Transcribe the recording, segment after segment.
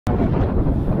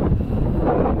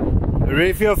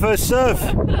Ready for your first surf?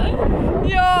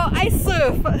 Yeah, I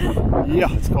surf. Yeah,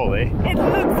 it's cold, eh? It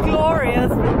looks glorious,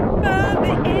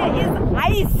 but the air is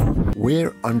ice.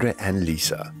 We're Andre and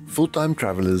Lisa, full-time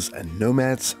travelers and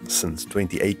nomads since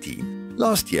 2018.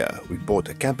 Last year, we bought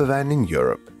a camper van in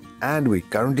Europe, and we're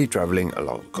currently traveling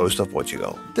along the coast of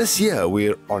Portugal. This year,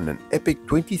 we're on an epic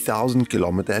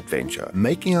 20,000-kilometer adventure,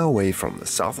 making our way from the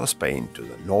south of Spain to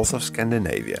the north of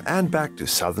Scandinavia and back to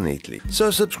southern Italy.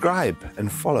 So subscribe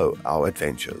and follow our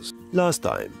adventures. Last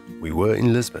time, we were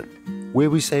in Lisbon, where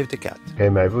we saved a cat. Okay,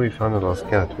 maybe we found a lost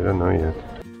cat. We don't know yet.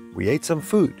 We ate some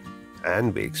food,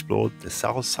 and we explored the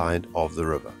south side of the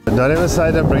river. But don't ever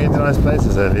say don't bring it to nice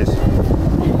places, at least.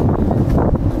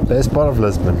 Best part of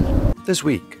Lisbon. This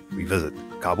week, we visit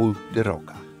Cabo da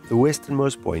Roca, the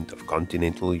westernmost point of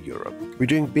continental Europe. We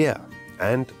drink beer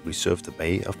and we surf the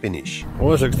Bay of Peniche.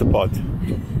 Almost looks the pot.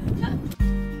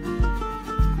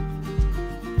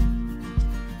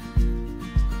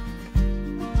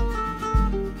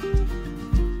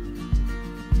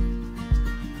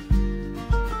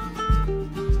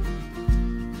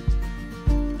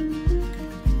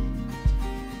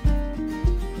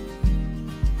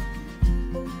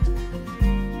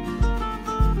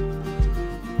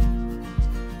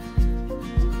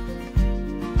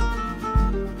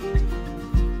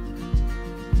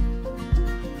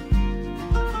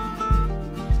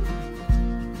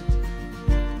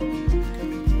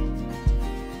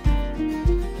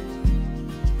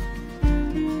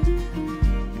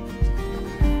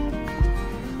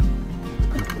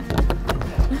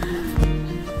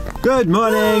 Good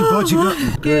morning, Portugal.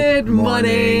 Good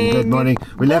morning. Good morning.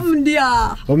 We left. Bom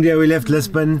dia. We left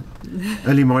Lisbon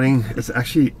early morning. It's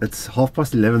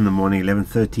 11:30 in the morning.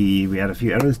 11:30. We had a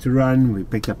few errands to run. We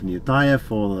picked up a new tire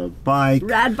for the bike.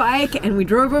 Rad bike, and we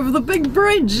drove over the big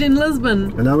bridge in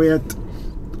Lisbon. And now we're at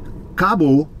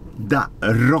Cabo da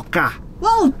Roca.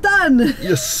 Well done.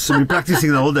 Yes, so we're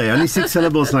practicing the whole day. Only 6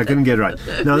 syllables and I couldn't get it right.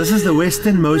 Now this is the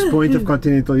westernmost point of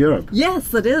continental Europe.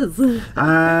 Yes, it is. The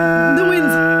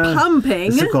wind's pumping.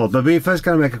 It's so cold, but we're first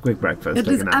going to make a quick breakfast. It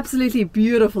is absolutely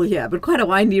beautiful here, but quite a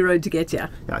windy road to get here.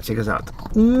 Yeah, check us out.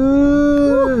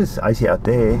 Ooh, it's icy out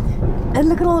there. And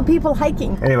look at all the people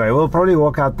hiking. Anyway, we'll probably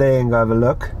walk out there and go have a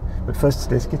look. But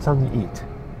first, let's get something to eat.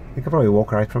 We could probably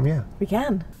walk right from here. We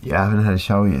can. Yeah, I haven't had a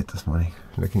shower yet this morning.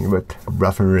 Looking a bit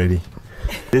rough already.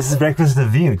 This is breakfast of the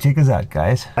view. Check us out,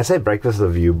 guys. I say breakfast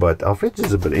of the view, but our fridge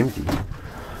is a bit empty.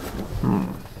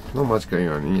 Not much going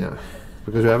on here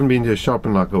because we haven't been to a shop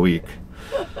in like a week.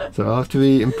 So I'll have to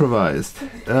be improvised.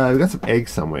 We've got some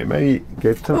eggs somewhere. Maybe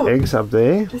get some eggs up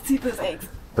there. Let's see if there's eggs.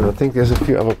 And I think there's a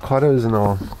few avocados in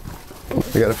our...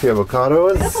 We got a few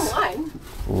avocados. We got some wine.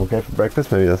 We'll go for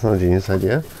breakfast. Maybe that's not a genius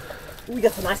idea. We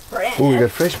got some nice bread. Oh, we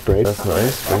got fresh bread. That's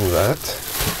nice. Bring that.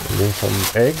 And then some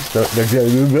eggs.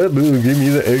 Give me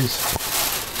the eggs.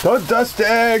 Don't dust the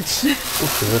eggs!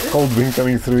 There's a cold wind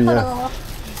coming through here.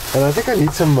 And I think I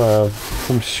need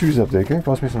some shoes up there. Can you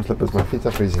pass me some slippers? My feet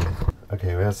are freezing.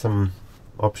 Okay, we have some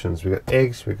options. We got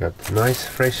eggs. We got nice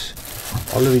fresh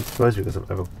olive toast. We got some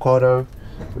avocado.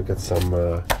 We got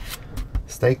some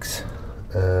steaks.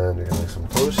 And we got some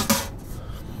toast.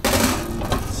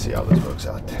 Let's see how this works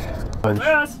out. Lunch.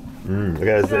 Yes.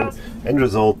 Okay, so the end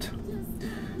result.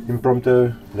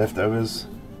 Impromptu, leftovers,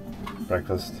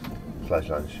 breakfast /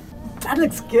 lunch. That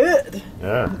looks good.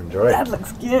 Yeah, enjoy it. That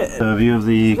looks good. A view of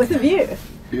the... With a view.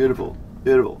 Beautiful,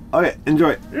 beautiful. Okay,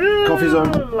 enjoy. Coffee's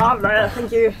on. Lovely,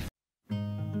 thank you.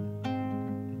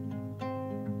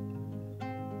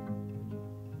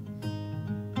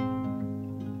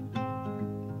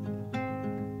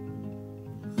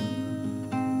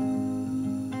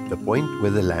 The point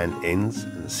where the land ends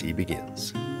and the sea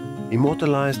begins.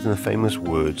 Immortalised in the famous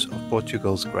words of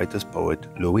Portugal's greatest poet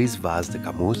Luís Vaz de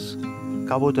Camões,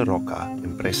 Cabo da Roca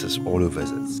impresses all who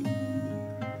visits.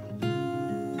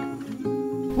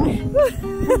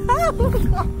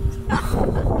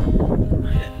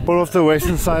 Pull off the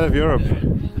western side of Europe.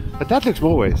 But that looks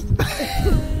more west.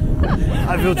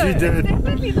 I feel too dirty.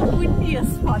 Definitely the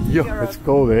windiest spot in Europe. It's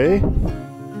cold, eh?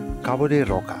 Cabo da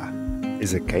Roca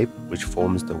is a cape which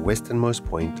forms the westernmost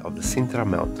point of the Sintra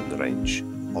mountain range,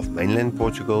 of mainland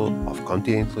Portugal, of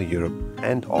continental Europe,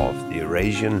 and of the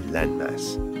Eurasian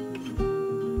landmass.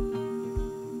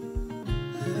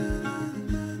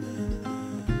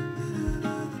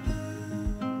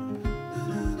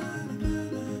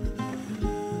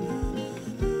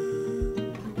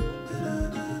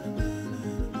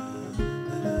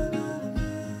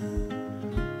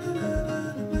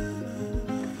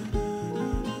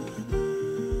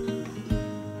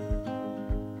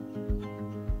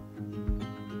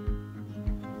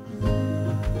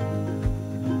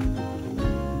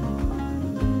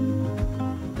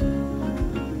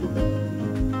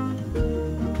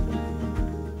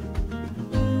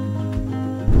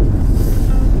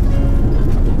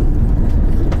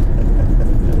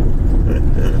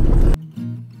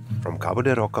 Cabo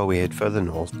da Roca we head further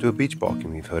north to a beach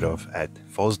parking we've heard of at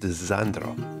Foz de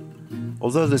Sizandro.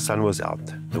 Although the sun was out,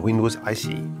 the wind was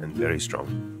icy and very strong.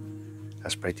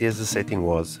 As pretty as the setting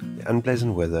was, the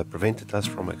unpleasant weather prevented us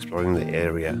from exploring the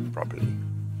area properly.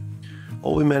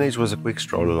 All we managed was a quick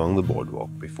stroll along the boardwalk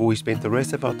before we spent the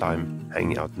rest of our time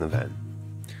hanging out in the van.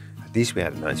 At least we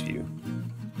had a nice view.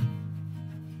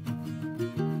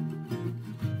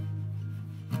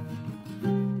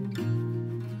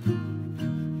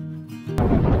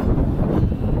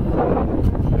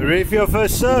 Ready for your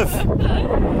first surf?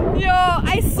 Yeah,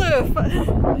 I surf.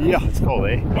 Yeah, it's cold,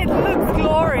 eh? It looks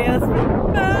glorious.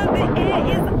 The air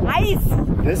is ice.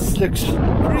 This looks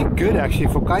pretty good actually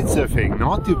for kite surfing.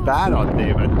 Not too bad out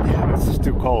there, but yeah, it's just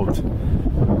too cold.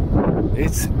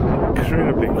 It's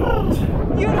incredibly cold.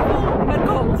 Beautiful, but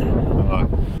cold.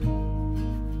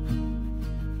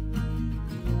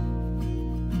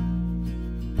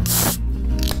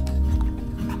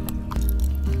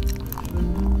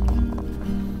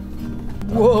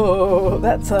 Whoa,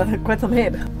 that's quite some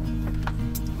head.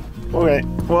 Okay,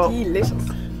 well, Delicious.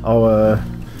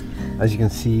 as you can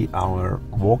see, our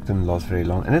walk didn't last very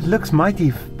long, and it looks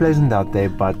mighty pleasant out there,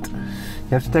 but you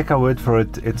have to take our word for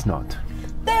it, it's not.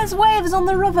 There's waves on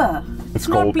the river. It's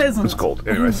not cold. pleasant. It's cold.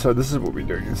 Anyway, so this is what we're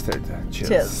doing instead.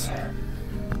 Cheers.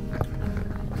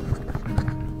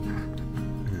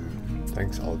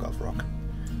 Thanks, Algarve Rock.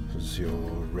 This is your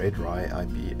red rye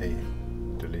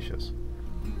IPA. Delicious.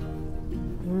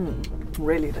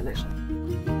 Really delicious.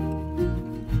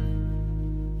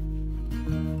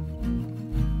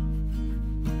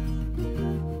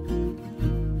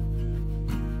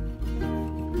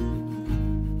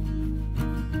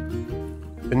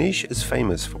 Peniche is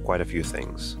famous for quite a few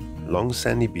things. Long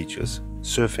sandy beaches,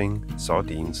 surfing,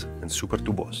 sardines and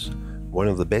Supertubos, one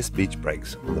of the best beach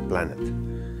breaks on the planet.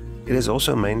 It is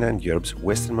also mainland Europe's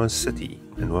westernmost city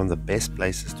and one of the best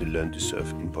places to learn to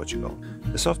surf in Portugal.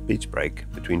 The soft beach break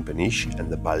between Peniche and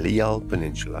the Baleal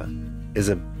Peninsula is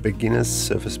a beginner's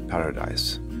surface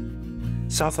paradise.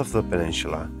 South of the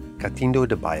peninsula, Catinho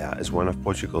da Baia is one of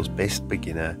Portugal's best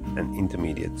beginner and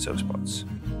intermediate surf spots.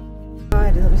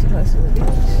 Right, is obviously close to the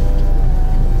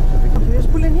beach. We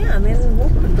just pull in here and then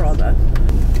walk a bit rather.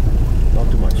 Not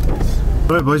too much space.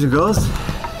 Alright, boys and girls.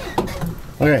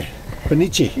 Okay,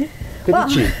 Peniche.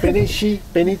 Peniche. Peniche.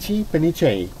 Peniche.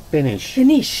 Peniche. Peniche.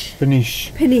 Peniche.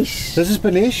 Peniche. Peniche. This is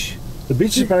Peniche. The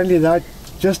beach is apparently that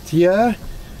just here.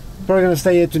 Probably gonna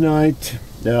stay here tonight.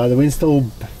 The wind's still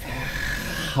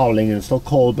howling and it's still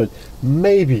cold, but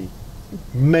maybe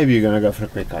you're gonna go for a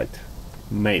quick hike.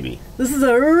 Maybe. This is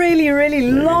a really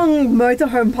long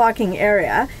motorhome parking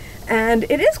area, and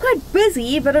it is quite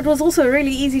busy, but it was also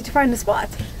really easy to find a spot.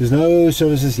 There's no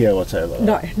services here whatsoever.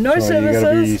 No so services. You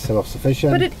gotta be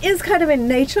self-sufficient. But it is kind of in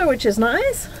nature, which is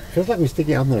nice. Feels like we're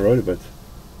sticking out on the road a bit.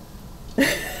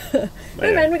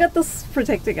 No man, we got this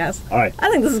protecting us. Alright. I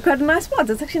think this is quite a nice spot.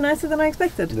 It's actually nicer than I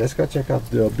expected. Let's go check out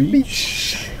the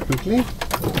beach quickly.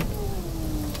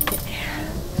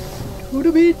 To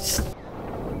the beach.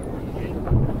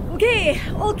 Okay,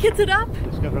 all kitted up.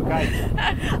 Let's go for a kite.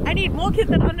 I need more kit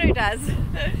than Anu does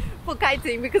for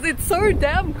kiting because it's so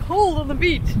damn cold on the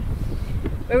beach.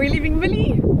 Are we leaving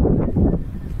Millie?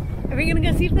 Are we gonna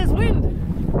go see if there's wind?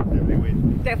 Definitely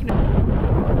wind. Definitely.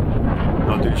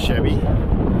 Not too shabby.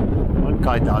 One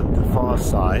kite out the far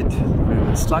side.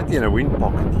 It's slightly in a wind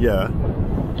pocket here.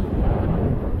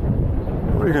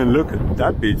 We're gonna look at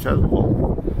that beach as well.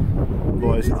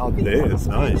 Boys, out there, it's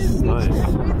nice, it's nice.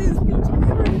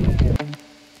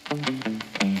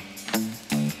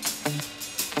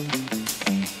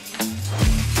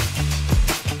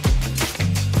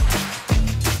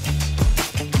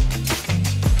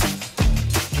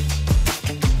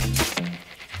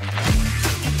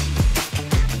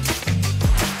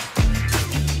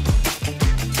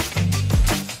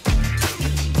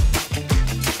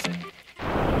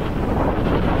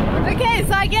 Okay,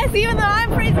 so I guess even though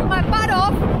I'm freezing my butt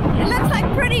off, it looks like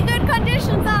pretty good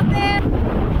conditions out there.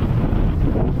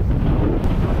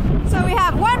 So we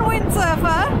have one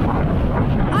windsurfer,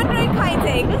 Andre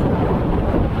kiting,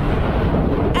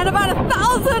 and about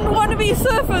 1,000 wannabe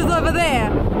surfers over there.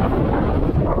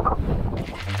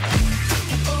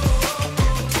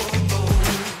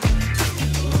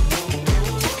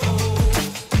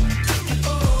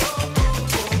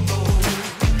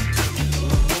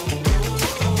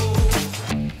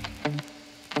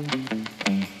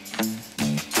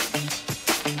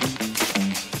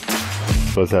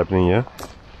 What's happening here?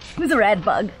 There's a red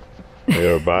bug.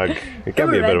 You're a bug. It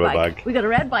can be a bit of a bug. We got a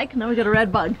red bike, now we got a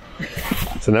red bug.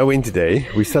 So no wind today.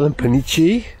 We're still in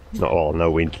Peniche.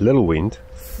 No wind, little wind.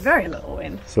 Very little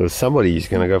wind. So somebody's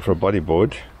going to go for a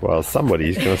bodyboard while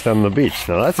somebody's going to stand on the beach.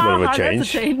 Now that's a bit of a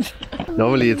change. That's a change.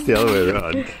 Normally it's the other way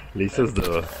around. Lisa's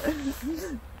the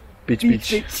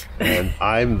beach. And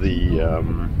I'm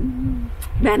the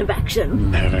Man of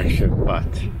action. man of action.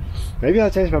 But maybe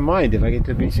I'll change my mind. If I get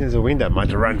to the beach and there's a wind, I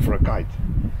might run for a kite.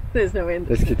 There's no wind.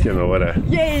 Let's get you on the water.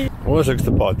 Yay! Almost looks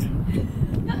the pot.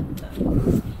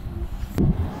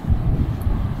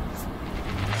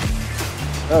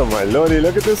 Oh my lordy,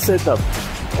 look at this setup.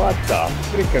 What the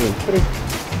frickin' frick?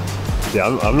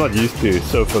 Yeah, I'm not used to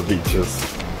sofa beaches.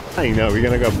 I know, we're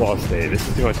gonna go past there. This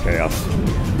is too much chaos.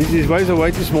 These waves are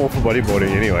way too small for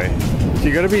bodyboarding anyway. So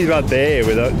you gotta be about there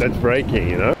without that's braking,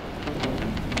 you know?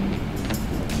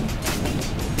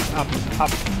 Up,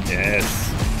 up, yes.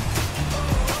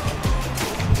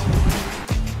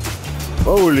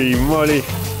 Holy moly.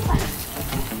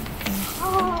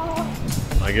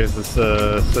 I guess this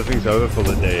surfing's over for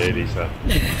the day, eh, Lisa?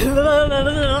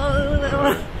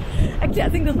 Actually, I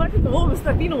think this might be the warmest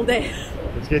I've been all day.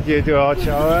 Let's get you into a hot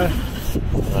shower.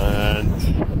 And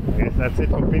I guess that's it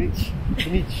for Peniche.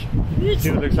 See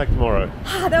what it looks like tomorrow.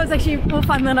 That was actually more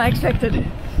fun than I expected.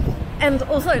 And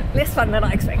also less fun than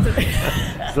I expected.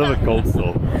 Still a cold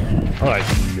still. Alright,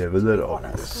 never that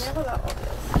obvious. Never that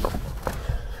obvious.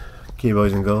 Okay,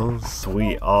 boys and girls,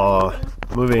 we are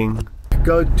moving.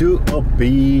 Go to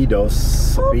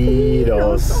Obidos.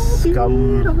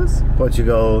 Come,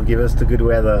 Portugal, give us the good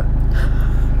weather.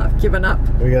 I've given up.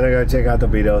 We're gonna go check out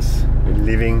Obidos. We're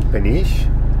leaving Peniche.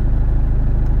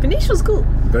 Peniche was cool.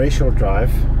 Very short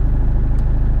drive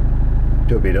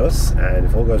to Obidos, and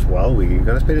if all goes well, we're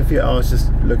gonna spend a few hours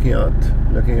just looking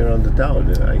around the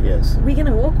town, I guess. We're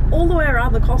gonna walk all the way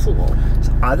around the castle wall.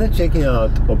 So either checking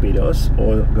out Obidos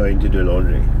or going to do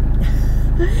laundry.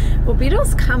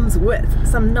 Obidos comes with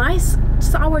some nice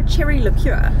sour cherry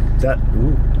liqueur. That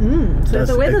So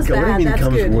the weather's what do you bad, mean that's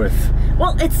comes good. with?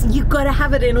 Well, you gotta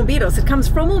have it in Obidos. It comes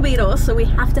from Obidos, so we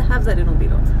have to have that in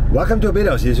Obidos. Welcome to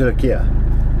Obidos, here's your Kia.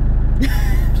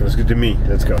 Sounds good to me.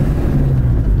 Let's go.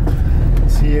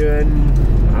 See you in,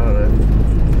 I don't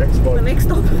know, next spot. The next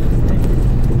stop.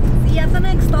 See you at the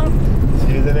next stop.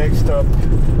 See you at the next stop.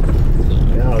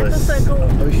 Yeah, this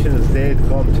ocean is dead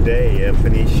calm today in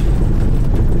Peniche.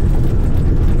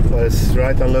 So it's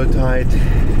right on low tide.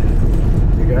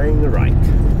 We're going right.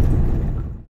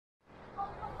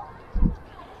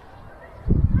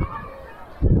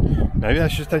 Maybe I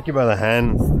should take you by the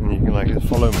hand and you can like just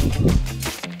follow me.